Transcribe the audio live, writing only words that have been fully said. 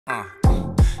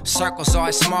Circles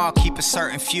always small, keep a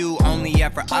certain few, only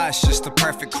ever us, just a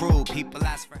perfect crew. People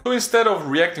ask for. So instead of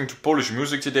reacting to Polish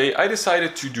music today, I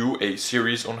decided to do a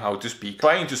series on how to speak,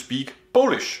 trying to speak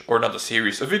Polish. Or not a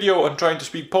series, a video on trying to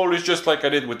speak Polish, just like I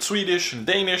did with Swedish and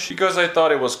Danish, because I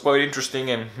thought it was quite interesting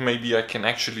and maybe I can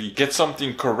actually get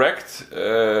something correct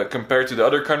compared to the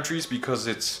other countries, because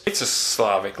it's a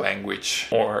Slavic language,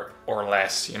 or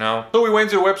less, you know. So we went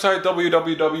to the website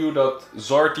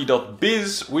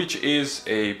www.zarty.biz, which is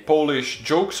a Polish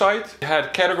joke site. It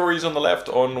had categories on the left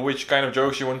on which kind of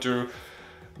jokes you want to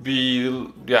be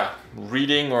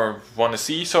reading or want to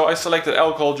see. So I selected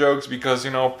alcohol jokes because,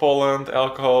 you know, Poland,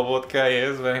 alcohol, vodka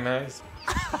is very nice.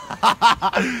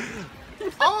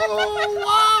 Oh,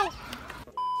 wow!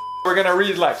 We're gonna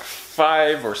read like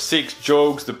 5 or 6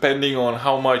 jokes depending on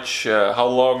how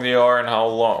long they are and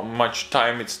how much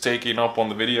time it's taking up on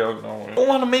the video. You know, I don't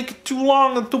want to make it too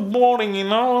long and too boring, you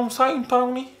know what I'm saying,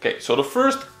 Tony? Okay, so the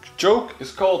first joke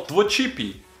is called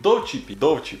Dvocipi.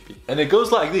 Dovcipi. And it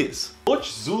goes like this.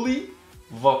 Doć Zuli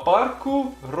w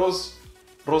parku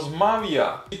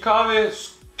rozmawia.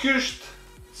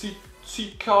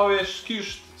 Ciekawe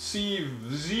skiszt si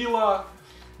wzięła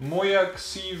moja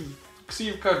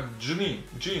ksywka Jean.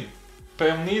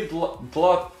 Pewnie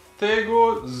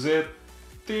dlatego, że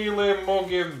tyle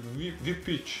mogę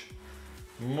wypić.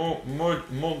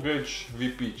 Mogę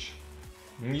wypić.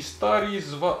 Ni stari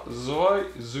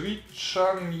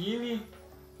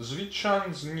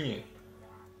zwyczajnie.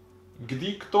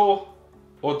 Gdy kto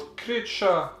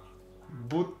odkrycia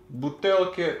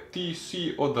butelkę, ty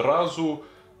si od razu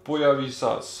pojawi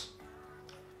sas.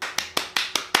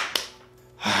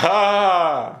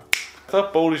 Ha! I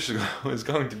thought Polish was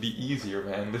going to be easier,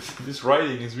 man. This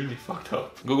writing is really fucked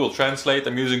up. Google Translate,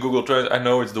 I'm using Google Translate. I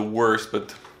know it's the worst,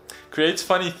 but creates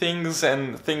funny things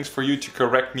and things for you to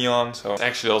correct me on. So it's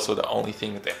actually also the only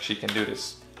thing that actually can do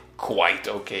this quite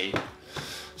okay.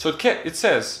 So it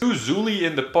says, two Zuli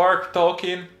in the park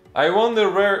talking. I wonder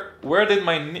where did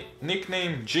my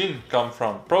nickname Gin come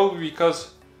from? Probably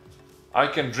because I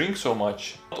can drink so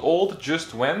much. Not old,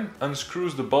 just when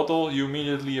unscrews the bottle, you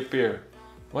immediately appear.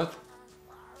 What?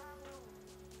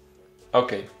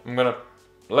 Okay, I'm gonna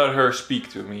let her speak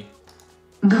to me.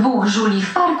 Dwóch żuli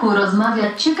w parku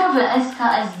rozmawia. Ciekawe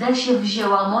SKSD się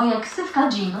wzięła moja ksywka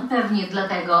Jean. Pewnie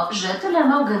dlatego, że tyle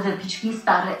mogę wypić mi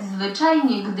stary.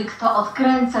 Zwyczajnie, gdy kto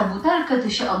odkręca butelkę,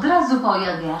 ty się od razu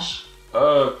pojawiasz.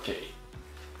 Okay.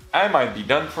 I might be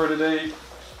done for today.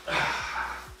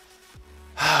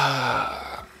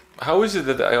 How is it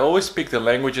that I always pick the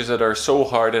languages that are so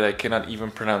hard that I cannot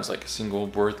even pronounce like a single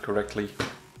word correctly?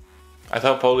 I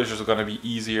thought Polish was gonna be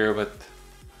easier, but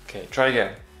okay, try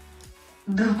again.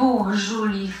 Dwóch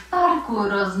żuli w parku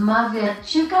rozmawia.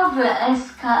 Ciekawe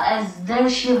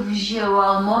SKSD się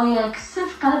wzięła moja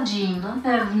ksywka Jean.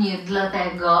 Pewnie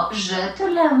dlatego, że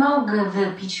tyle mogę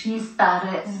wypić mi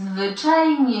stary.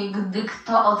 Zwyczajnie, gdy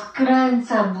kto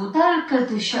odkręca butelkę,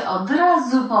 ty się od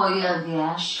razu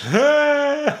pojawiasz.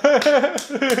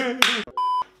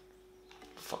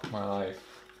 Fuck my life.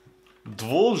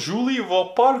 Dwóch żuli w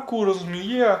parku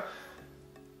rozmawia.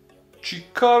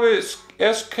 Ciekawe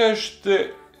SKSD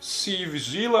si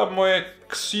wzięła moja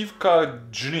ksywka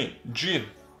Jean.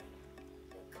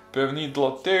 Pewnie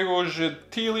dlatego, że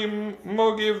tyle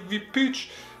mogę wypić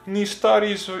mi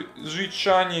stary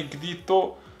zwyczajnie, gdy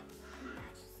to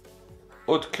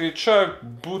odkrycia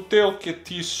butelkę,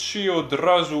 ty się od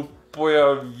razu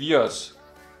pojawiasz.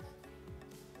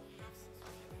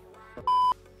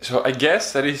 So I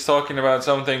guess that he's talking about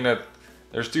something that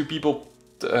there's two people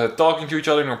talking to each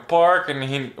other in a park, and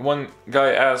one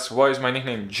guy asks, why is my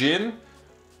nickname Gin?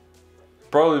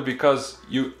 Probably because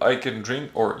I can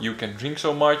drink, or you can drink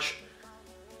so much.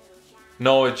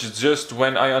 No, it's just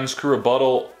when I unscrew a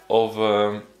bottle of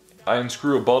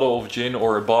gin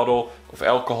or a bottle of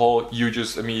alcohol, you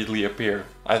just immediately appear.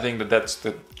 I think that's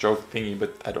the joke thingy, but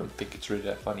I don't think it's really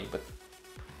that funny, but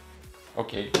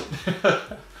okay.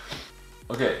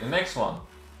 Okay, the next one.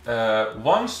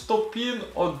 One stopień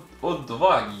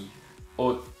odwagi.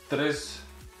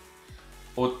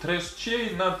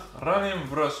 Otreszcie nad ranem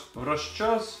wraz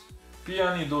czas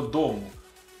pijani do domu.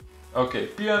 Okay,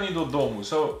 pijani do domu.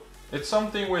 So it's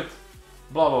something with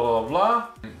blah blah blah blah.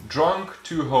 Drunk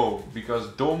to home, because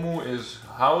domu is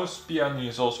house, pijani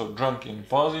is also drunk in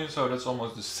Bosnian, so that's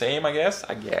almost the same, I guess.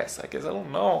 I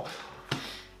don't know.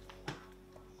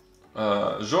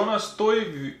 Żona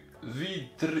stoi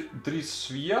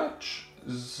wydryswiacz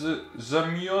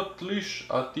zamiotlisz,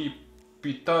 a ty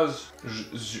pytasz,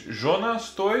 żona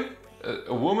stoi?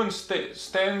 A woman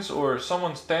stands, or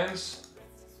someone stands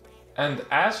and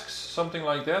asks, something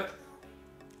like that.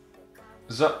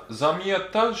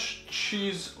 Zamiatasz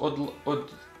ci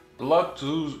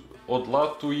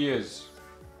odlatujesz.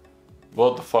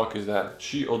 What the fuck is that?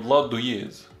 Ci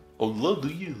odlatujesz.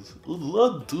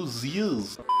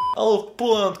 Odlatujesz. Ale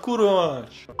Poland, kurwa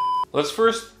mać. Let's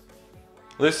first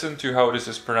listen to how this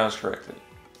is pronounced correctly.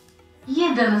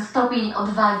 1 stopień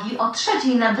odwagi. O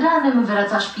 3:00 nad ranem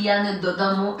wracasz pijany do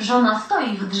domu. Żona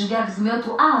stoi w drzwiach z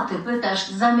miotu, a ty pytasz,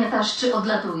 zamiatasz czy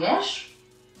odlatujesz?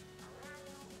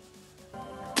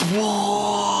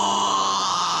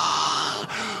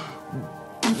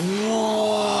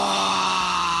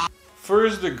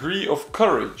 First degree of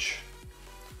courage.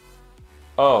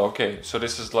 Oh, okay. So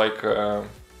this is like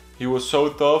he was so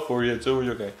tough, or he had so much.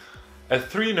 Okay. At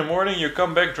 3 in the morning, you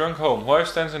come back drunk home. Wife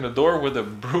stands in the door with a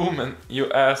broom, and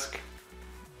you ask,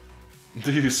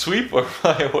 "Do you sweep or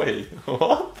fly away?"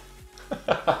 What?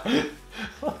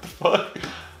 What the fuck?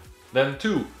 Then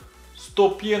 2.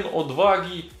 Stopień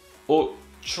odwagi. O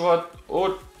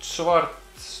 4:00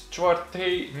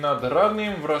 nad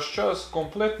ranem wracasz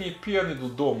kompletnie pijany do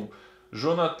domu.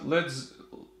 Żona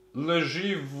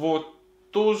leży w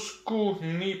łóżku,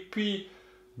 nipi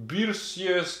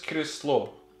bierze z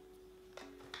krzesło.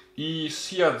 I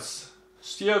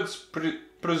zjadz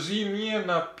prezimie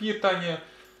na pytanie,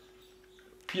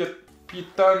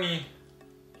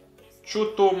 co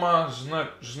to ma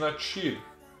znaczyć?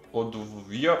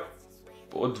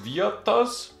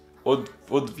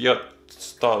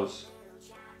 Odwiatasz.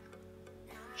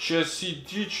 Czy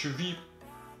siedzisz w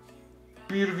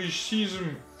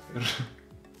pierwszym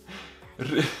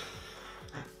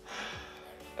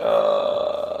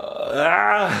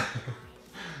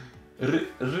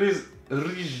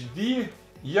ryżdi,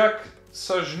 jak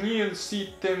sażnięcy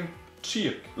ten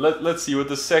cirk. Let's see what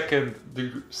the second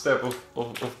step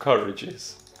of courage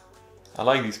is. I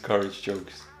like these courage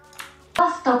jokes.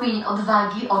 2 stopień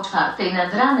odwagi. O 4:00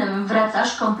 nad ranem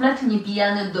wracasz kompletnie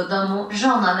pijany do domu.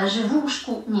 Żona leży w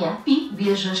łóżku. Nie pi.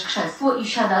 Bierzesz krzesło i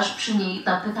siadasz przy niej.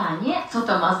 Na pytanie, co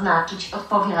to ma znaczyć,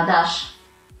 odpowiadasz: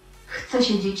 chcę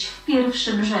siedzieć w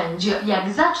pierwszym rzędzie,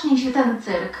 jak zacznie się ten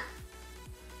cyrk.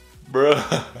 Bruh.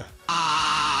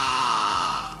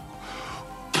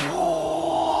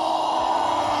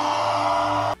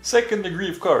 Second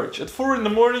degree of courage. At 4 in the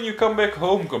morning, you come back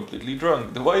home completely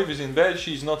drunk. The wife is in bed,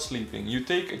 she's not sleeping. You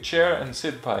take a chair and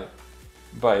sit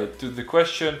by it. To the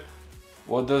question,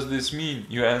 "What does this mean?"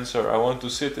 you answer, "I want to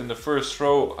sit in the first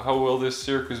row. How will this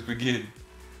circus begin?"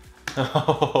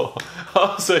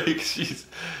 So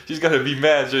she's gonna be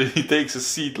mad. So he takes a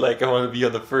seat like, "I want to be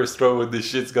on the first row when this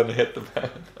shit's gonna hit the fan."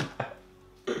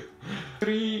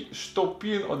 3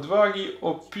 stopień odwagi.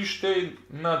 O 5:00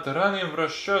 nad ranem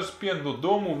wracasz pijany do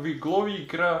domu. W głowie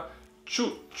gra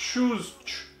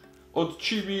czuć od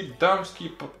ciebie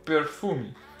damski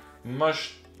perfum.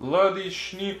 Masz lady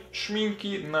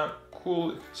szminki na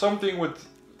something with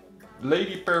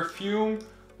lady perfume,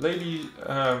 lady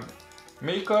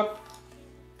makeup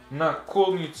na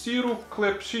kolnicyru.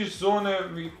 Klepsisz żonę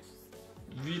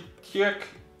witek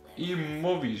i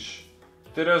mówisz: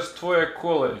 teraz twoja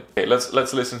kolej. Okay,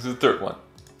 let's listen to the third one.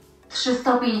 3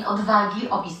 stopień odwagi.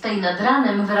 O 5:00 nad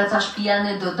ranem wracasz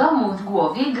pijany do domu. W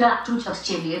głowie gra czuć od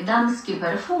ciebie damskie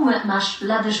perfumy. Masz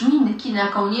lady szminki na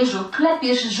kołnierzu.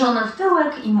 Klepiesz żonę w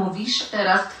tyłek i mówisz: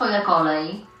 teraz twoja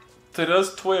kolej.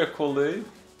 Teraz twoja kolej.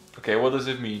 Okay, what does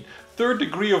it mean? Third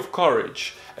degree of courage.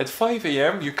 At 5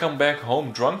 a.m. you come back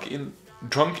home drunk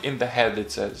in the head,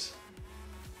 it says.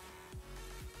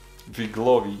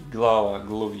 Glowy,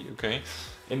 okay?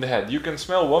 In the head. You can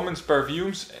smell women's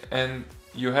perfumes and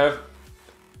you have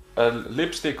a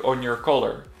lipstick on your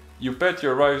collar. You pet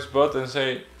your wife's butt and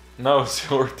say, "Now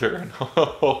it's your turn."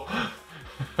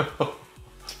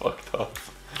 It's fucked up.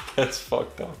 That's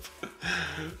fucked up.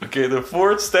 Okay, the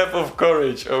fourth step of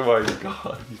courage. Oh my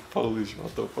god, he's Polish,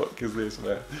 what the fuck is this,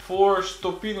 man? 4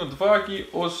 stopień odwagi.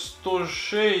 O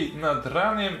 106 nad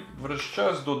ranem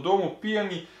wracasz do domu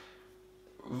pijany.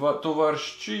 W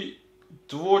towarzystwie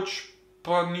dwóch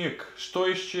panik.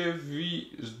 Stoiście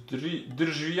w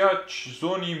drzwiach,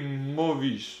 żonie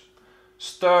mówisz: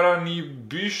 "Starany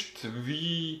biszt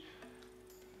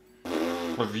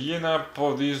wina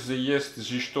podejście jest z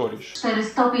historii." 4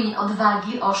 stopień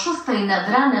odwagi. O 6:00 nad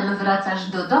ranem wracasz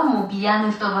do domu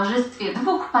pijany w towarzystwie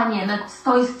 2 panienek.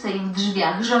 Stoiscej w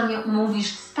drzwiach żonie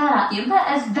mówisz: "Stara i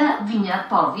BSD winia,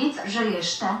 powiedz, że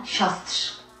jeszcze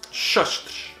siostrz."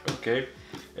 Siostrz, okay.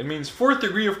 It means 4th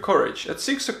degree of courage. At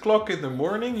 6 o'clock in the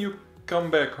morning, you come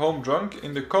back home drunk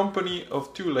in the company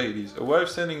of 2 ladies. A wife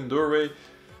standing in the doorway.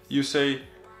 You say,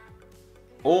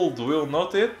 "Old will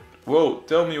not it? Whoa,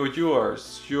 tell me what you are,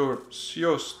 your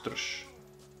siosters."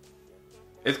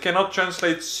 It cannot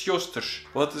translate siosters.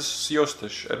 What is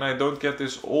siosters? And I don't get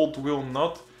this old will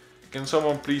not. Can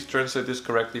someone please translate this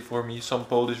correctly for me? Some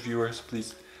Polish viewers,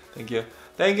 please. Thank you.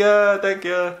 Thank you, thank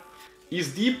you.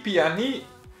 Is die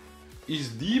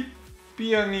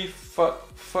pijani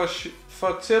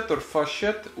facet or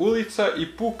facet ulica I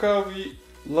pukavi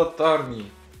latarni.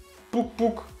 Puk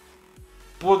puk.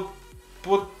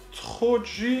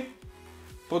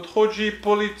 Podchodzi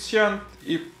policjant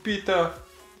I pyta,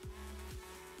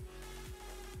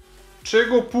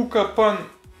 czego puka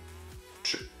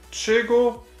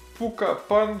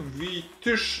pan w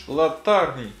tyż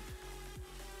latarni?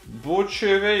 Bo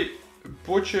cię wej,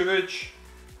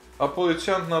 a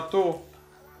policjant na to,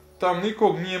 tam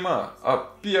nikogo nie ma, a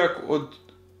pijak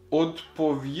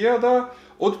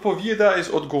odpowiada is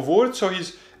odgovor, so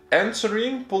he's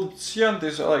answering, policjant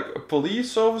is like a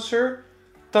police officer,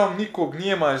 tam nikogo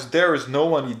nie ma is there is no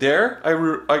one there.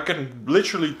 I can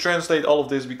literally translate all of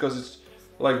this because it's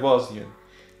like Bosnian.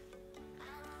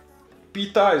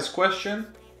 Pita is question.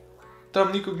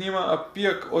 Tam nikogo nie ma, a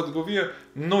pijak odgovor,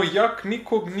 no jak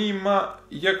nikogo nie ma,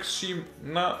 jak si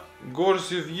na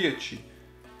gorze wieci.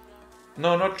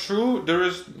 No, not true. There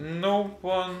is no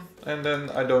one, and then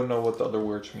I don't know what the other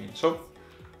words mean. So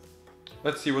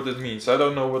let's see what it means. I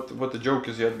don't know what the joke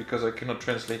is yet because I cannot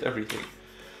translate everything.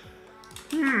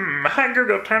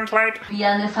 Google Translate.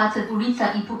 Pijany facet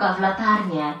ulica I puka w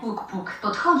latarnię. Puk puk.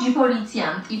 Podchodzi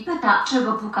policjant I pyta,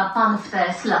 czego puka pan w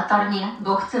tę latarnię,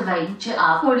 bo chce wejść,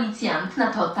 a policjant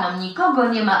na to tam nikogo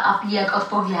nie ma, a pijak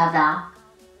odpowiada.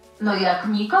 No jak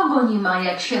nikogo nie ma,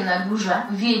 jak się na górze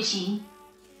wieci.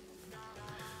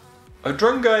 A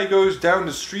drunk guy goes down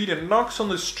the street and knocks on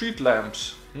the street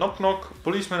lamps. Knock knock.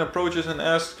 Policeman approaches and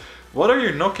asks, "What are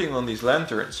you knocking on these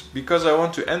lanterns?" "Because I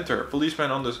want to enter."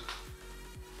 Policeman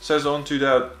says on to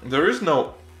that, "There is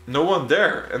no one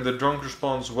there." And the drunk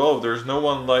responds, "Well, there's no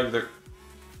one like the...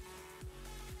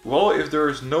 Well, if there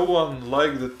is no one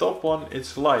like the top one,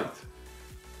 it's light."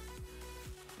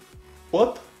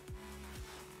 What?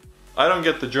 I don't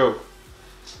get the joke.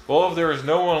 Well, if there is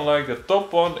no one like the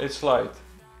top one, it's light.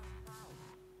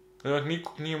 Jak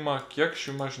nikt nie ma, jak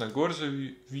się masz na górze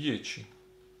wieci.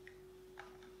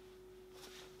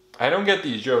 I don't get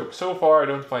these jokes. So far I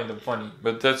don't find them funny,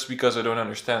 but that's because I don't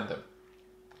understand them.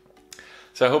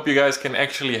 So I hope you guys can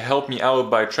actually help me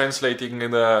out by translating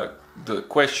the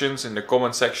questions in the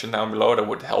comment section down below. That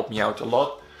would help me out a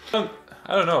lot. I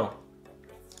don't know.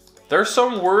 There's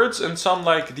some words and some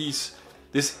like this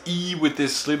E with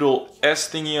this little S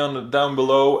thingy on down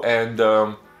below, and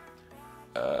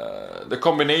the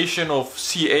combination of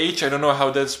CH, I don't know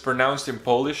how that's pronounced in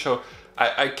Polish, so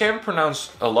I can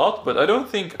pronounce a lot, but I don't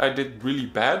think I did really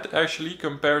bad actually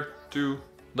compared to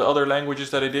the other languages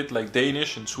that I did, like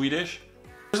Danish and Swedish.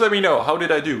 Just let me know, how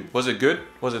did I do? Was it good?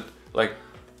 Was it like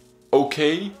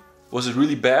okay? Was it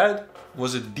really bad?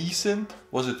 Was it decent?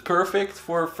 Was it perfect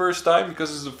for a first time?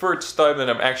 Because it's the first time that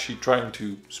I'm actually trying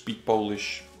to speak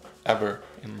Polish ever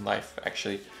in life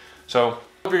actually. So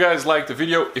hope you guys liked the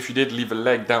video. If you did, leave a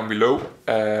like down below.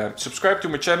 Subscribe to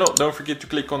my channel. Don't forget to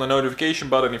click on the notification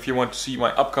button if you want to see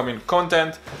my upcoming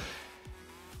content.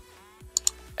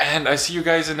 And I see you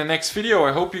guys in the next video.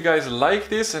 I hope you guys like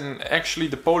this and actually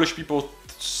the Polish people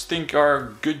think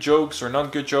are good jokes or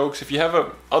not good jokes. If you have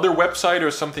a other website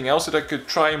or something else that I could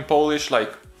try in Polish,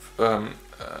 like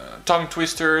tongue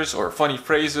twisters or funny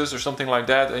phrases or something like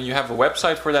that, and you have a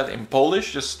website for that in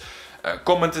Polish, just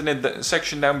comment in the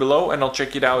section down below and I'll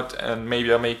check it out and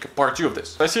maybe I'll make part 2 of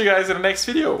this. I'll see you guys in the next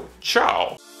video.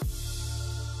 Ciao!